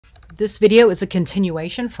This video is a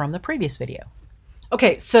continuation from the previous video.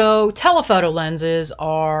 Okay, so telephoto lenses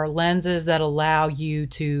are lenses that allow you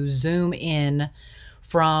to zoom in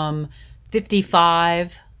from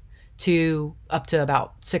 55 to up to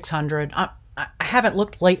about 600. I haven't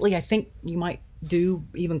looked lately. I think you might do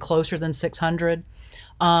even closer than 600.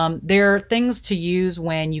 There are things to use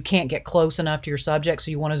when you can't get close enough to your subject,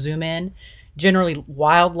 so you want to zoom in. Generally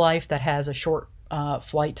wildlife that has a short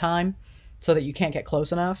flight time so that you can't get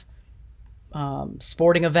close enough.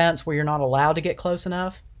 Sporting events where you're not allowed to get close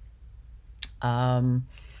enough.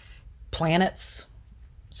 Planets.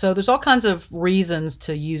 So there's all kinds of reasons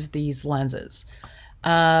to use these lenses.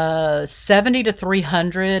 70 to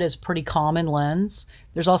 300 is pretty common lens.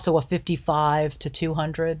 There's also a 55 to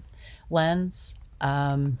 200 lens.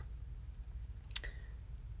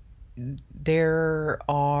 They're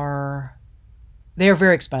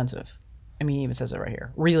very expensive. I mean, it even says it right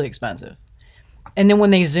here, really expensive. And then when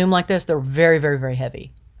they zoom like this, they're very, very, very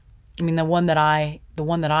heavy. I mean, the one that I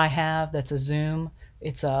have that's a zoom,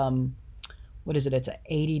 it's what is it? It's a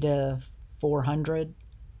 80 to 400.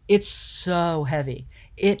 It's so heavy.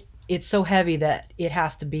 It's so heavy that it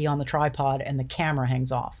has to be on the tripod and the camera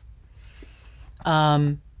hangs off.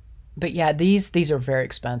 But yeah, these are very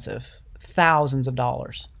expensive, thousands of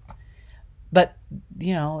dollars. But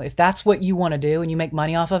you know, if that's what you want to do and you make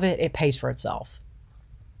money off of it, it pays for itself.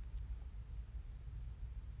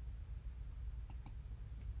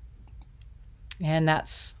 And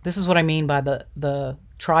this is what I mean by the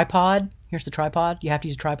tripod. Here's the tripod. You have to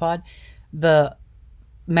use a tripod. The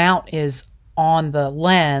mount is on the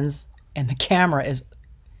lens and the camera is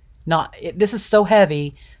not. This is so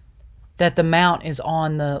heavy that the mount is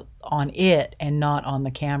on it and not on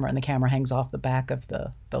the camera, and the camera hangs off the back of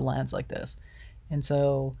the lens like this. And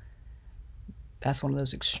so that's one of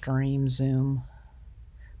those extreme zoom.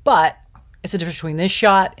 But it's a difference between this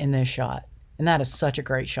shot and this shot. And that is such a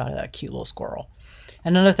great shot of that cute little squirrel.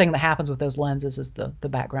 Another thing that happens with those lenses is the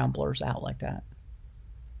background blurs out like that.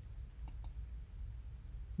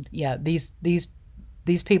 Yeah, these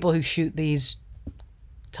people who shoot these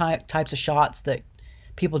types of shots that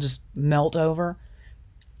people just melt over,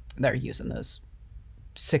 they're using those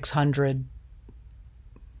 600.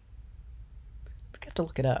 I have to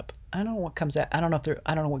look it up. I don't know what comes out. I don't know if they're.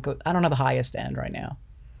 I don't know what I don't know the highest end right now.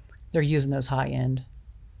 They're using those high end.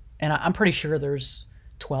 And I'm pretty sure there's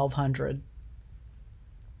 1200.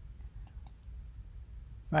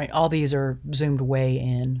 Right, all these are zoomed way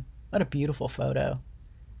in. What a beautiful photo.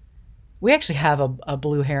 We actually have a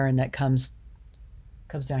blue heron that comes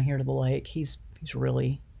down here to the lake. He's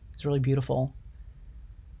really beautiful.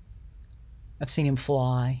 I've seen him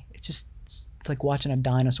fly. It's like watching a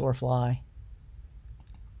dinosaur fly.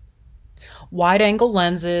 Wide angle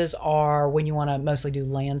lenses are when you want to mostly do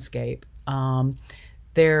landscape.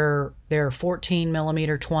 They're 14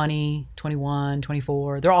 millimeter, 20, 21,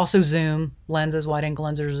 24. They're also zoom lenses. Wide angle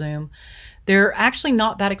lenses are zoom. They're actually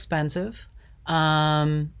not that expensive.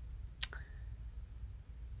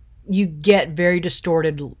 You get very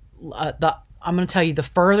distorted. I'm going to tell you, the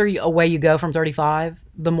further away you go from 35,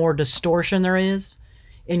 the more distortion there is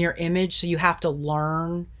in your image. So you have to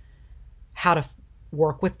learn how to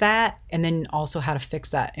work with that, and then also how to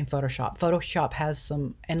fix that in Photoshop. Photoshop has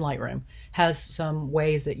some, and Lightroom has some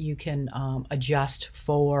ways that you can adjust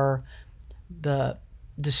for the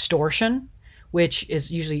distortion, which is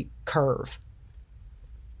usually curve.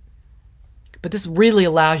 But this really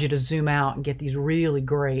allows you to zoom out and get these really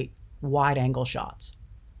great wide angle shots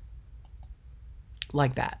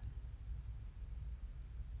like that.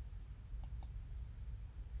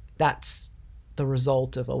 That's the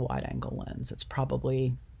result of a wide angle lens. It's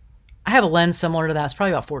probably, I have a lens similar to that. It's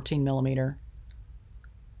probably about 14 millimeter.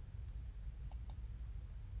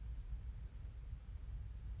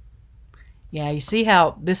 Yeah, you see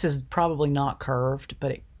how this is probably not curved,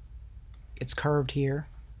 but it's curved here.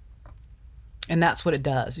 And that's what it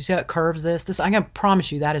does. You see how it curves this? I'm going to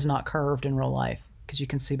promise you that is not curved in real life, because you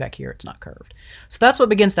can see back here it's not curved. So that's what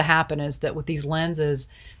begins to happen, is that with these lenses,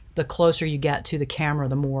 the closer you get to the camera,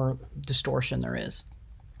 the more distortion there is.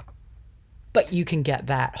 But you can get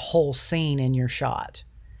that whole scene in your shot.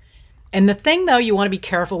 And the thing, though, you want to be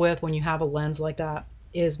careful with when you have a lens like that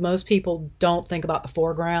is most people don't think about the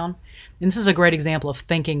foreground. And this is a great example of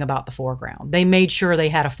thinking about the foreground. They made sure they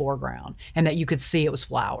had a foreground and that you could see it was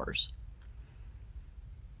flowers.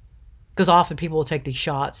 Because often people will take these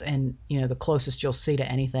shots and, you know, the closest you'll see to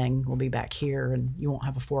anything will be back here and you won't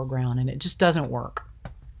have a foreground, and it just doesn't work.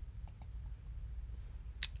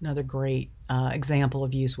 Another great example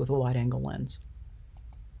of use with a wide angle lens.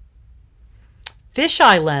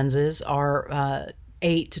 Fisheye lenses are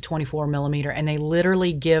 8 to 24 millimeter, and they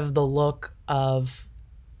literally give the look of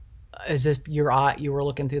as if you were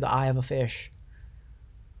looking through the eye of a fish.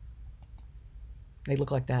 They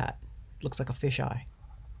look like that. Looks like a fish eye.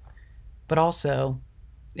 But also,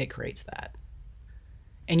 it creates that.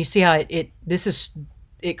 And you see how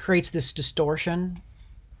it creates this distortion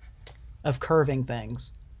of curving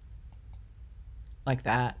things like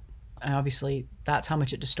that. And obviously, that's how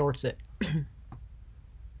much it distorts it.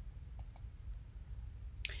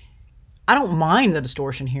 I don't mind the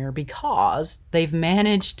distortion here because they've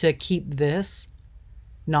managed to keep this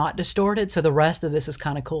not distorted, so the rest of this is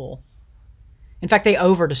kind of cool. In fact, they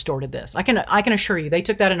over distorted this. I can assure you, they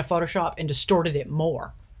took that into Photoshop and distorted it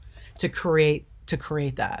more to create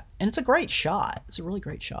that. And it's a great shot. It's a really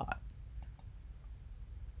great shot.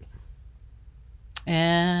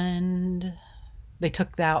 And they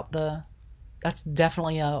took out that's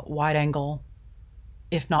definitely a wide angle,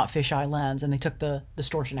 if not fisheye lens, and they took the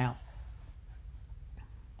distortion out.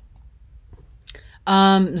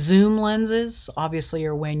 Zoom lenses obviously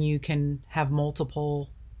are when you can have multiple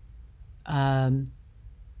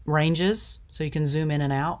ranges, so you can zoom in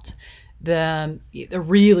and out. They're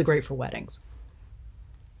really great for weddings.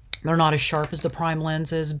 They're not as sharp as the prime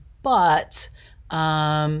lenses, but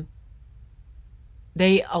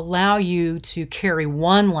they allow you to carry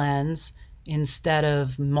one lens instead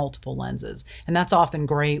of multiple lenses. And that's often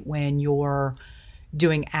great when you're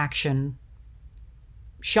doing action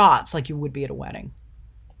shots like you would be at a wedding.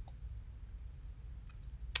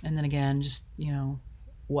 And then again, just, you know,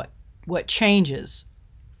 what changes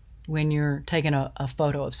when you're taking a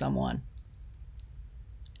photo of someone.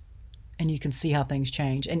 And you can see how things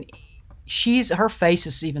change. And her face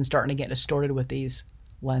is even starting to get distorted with these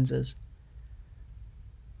lenses.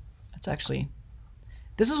 That's actually,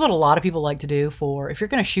 this is what a lot of people like to do if you're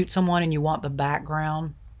going to shoot someone and you want the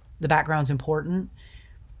background's important,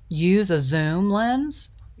 use a zoom lens,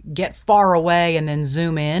 get far away and then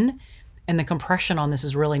zoom in, and the compression on this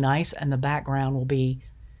is really nice, and the background will be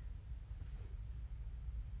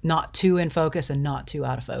not too in focus and not too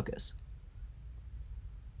out of focus.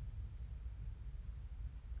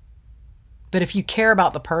 But if you care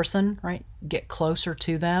about the person, right, get closer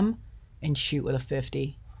to them and shoot with a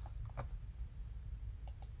 50.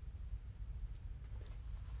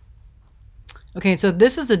 Okay, so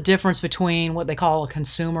this is the difference between what they call a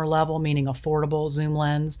consumer level, meaning affordable zoom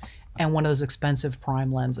lens, and one of those expensive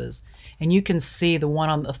prime lenses. And you can see the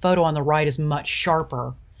photo on the right is much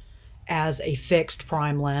sharper as a fixed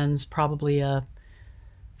prime lens, probably a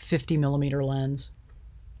 50 millimeter lens.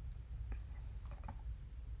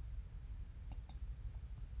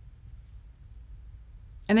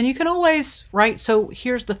 And then you can always, right, so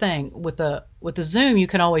here's the thing, with the zoom, you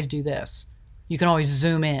can always do this. You can always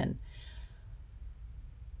zoom in.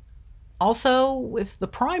 Also, with the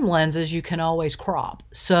prime lenses, you can always crop.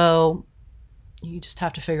 So you just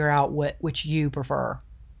have to figure out which you prefer.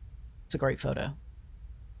 It's a great photo.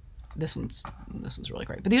 This one's really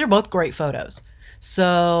great. But these are both great photos.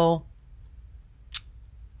 So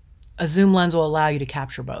a zoom lens will allow you to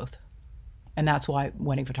capture both. And that's why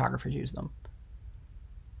wedding photographers use them.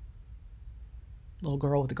 Little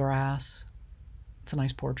girl with the grass. It's a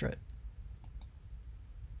nice portrait.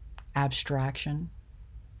 Abstraction.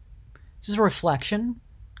 This is a reflection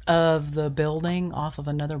of the building off of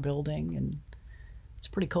another building, and it's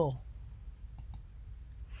pretty cool.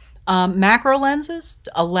 Macro lenses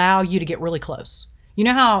allow you to get really close. You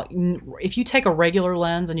know how if you take a regular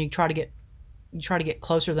lens and you try to get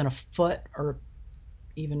closer than a foot or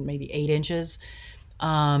even maybe 8 inches,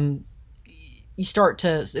 it starts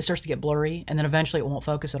to get blurry, and then eventually it won't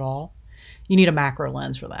focus at all. You need a macro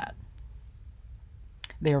lens for that.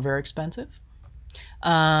 They are very expensive.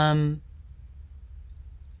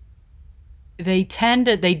 They tend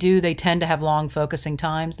to have long focusing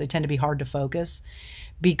times. They tend to be hard to focus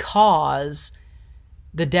because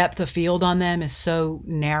the depth of field on them is so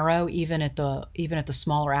narrow, even at the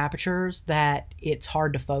smaller apertures, that it's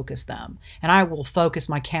hard to focus them. And I will focus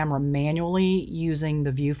my camera manually using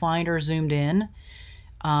the viewfinder zoomed in,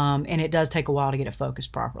 and it does take a while to get it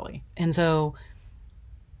focused properly. And so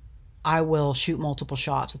I will shoot multiple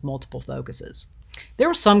shots with multiple focuses. There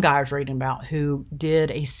was some guy I was reading about who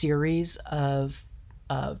did a series of,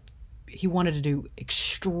 he wanted to do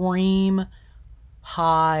extreme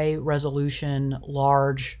high resolution,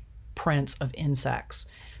 large prints of insects.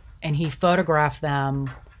 And he photographed them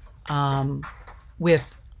with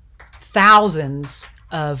thousands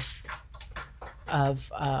of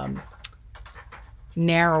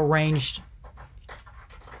narrow ranged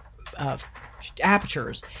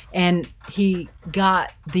apertures, and he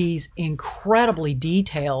got these incredibly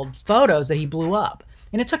detailed photos that he blew up.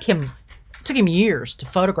 And it took him years to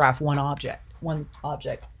photograph one object.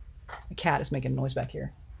 The cat is making noise back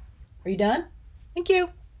here. Are you done? Thank you.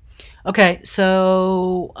 Okay,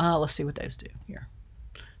 so let's see what those do here.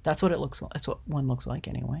 That's what it looks like. That's what one looks like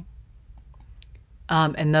anyway.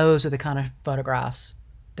 And those are the kind of photographs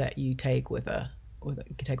that you take with a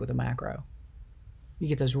macro. You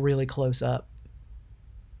get those really close up.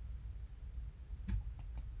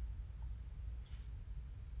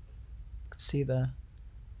 See the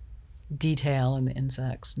detail in the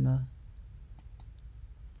insects and the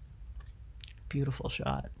beautiful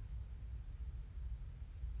shot.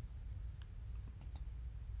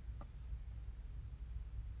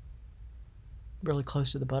 Really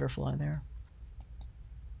close to the butterfly there.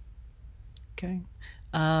 Okay.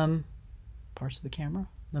 Parts of the camera.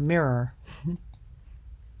 The mirror.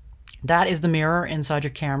 That is the mirror inside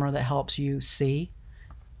your camera that helps you see.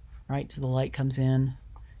 Right? So the light comes in,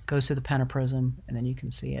 goes through the pentaprism, and then you can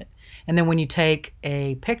see it. And then when you take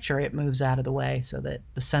a picture, it moves out of the way so that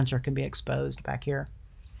the sensor can be exposed back here.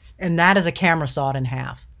 And that is a camera sawed in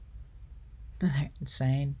half. Isn't that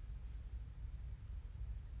insane?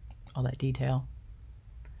 All that detail.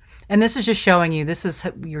 And this is just showing you,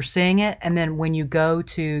 you're seeing it, and then when you go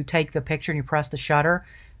to take the picture and you press the shutter,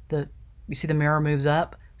 you see the mirror moves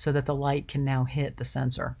up so that the light can now hit the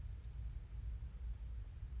sensor.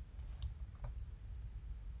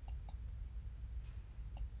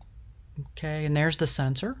 Okay, and there's the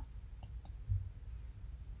sensor.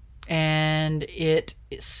 And its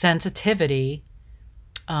sensitivity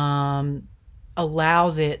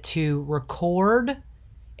allows it to record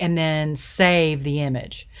and then save the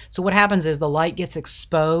image. So what happens is the light gets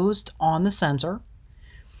exposed on the sensor,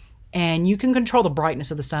 and you can control the brightness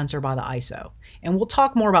of the sensor by the ISO. And we'll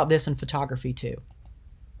talk more about this in photography too.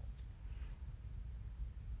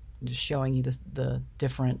 I'm just showing you the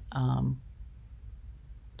different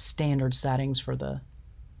standard settings for the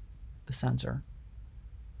sensor.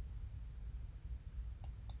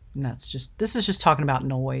 And this is just talking about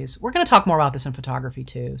noise. We're going to talk more about this in photography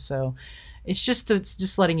too. So it's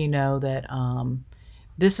just letting you know that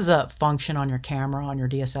this is a function on your camera, on your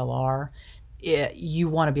DSLR. You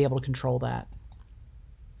want to be able to control that.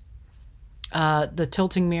 The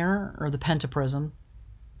tilting mirror, or the pentaprism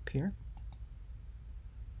up here.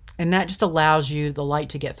 And that just allows you the light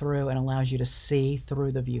to get through and allows you to see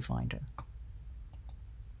through the viewfinder.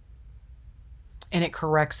 And it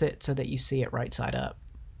corrects it so that you see it right side up.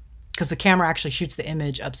 Because the camera actually shoots the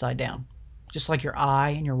image upside down. Just like your eye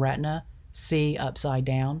and your retina see upside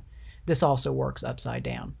down, this also works upside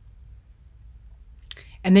down.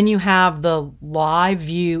 And then you have the live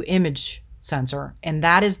view image sensor, and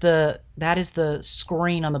that is the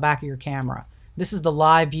screen on the back of your camera. This is the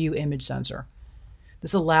live view image sensor.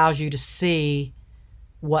 This allows you to see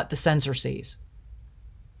what the sensor sees.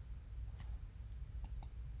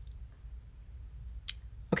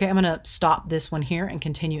 Okay, I'm going to stop this one here and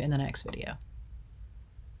continue in the next video.